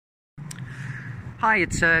Hi,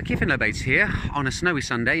 it's Keith Bates here on a snowy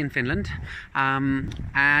Sunday in Finland,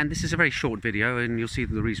 and this is a very short video, and you'll see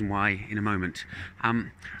the reason why in a moment.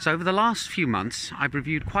 So over the last few months I've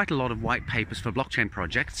reviewed quite a lot of white papers for blockchain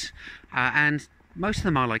projects, and most of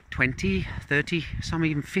them are like 20, 30, some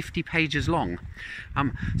even 50 pages long.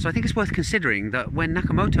 So I think it's worth considering that when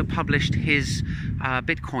Nakamoto published his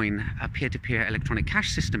Bitcoin peer-to-peer electronic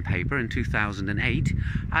cash system paper in 2008,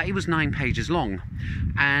 it was 9 pages long.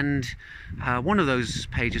 And one of those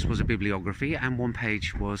pages was a bibliography and one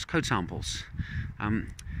page was code samples.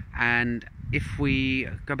 And if we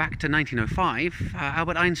go back to 1905,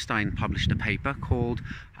 Albert Einstein published a paper called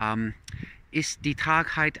Ist die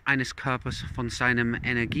Tragheit eines Körpers von seinem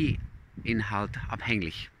Energieinhalt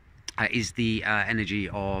abhängig? Is the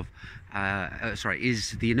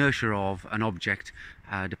inertia of an object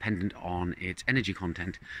dependent on its energy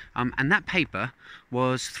content? And that paper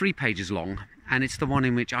was 3 pages long, and it's the one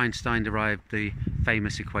in which Einstein derived the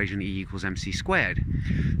famous equation E equals mc squared.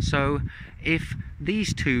 So if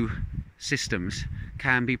these two systems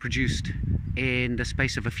can be produced in the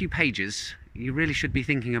space of a few pages, you really should be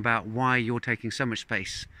thinking about why you're taking so much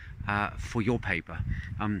space for your paper.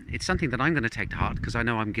 It's something that I'm going to take to heart because I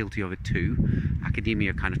know I'm guilty of it too.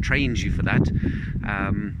 Academia kind of trains you for that,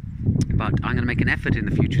 but I'm going to make an effort in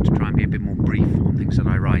the future to try and be a bit more brief on things that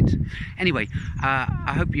I write. Anyway,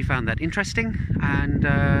 I hope you found that interesting and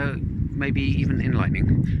maybe even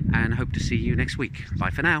enlightening, and hope to see you next week. Bye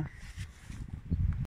for now.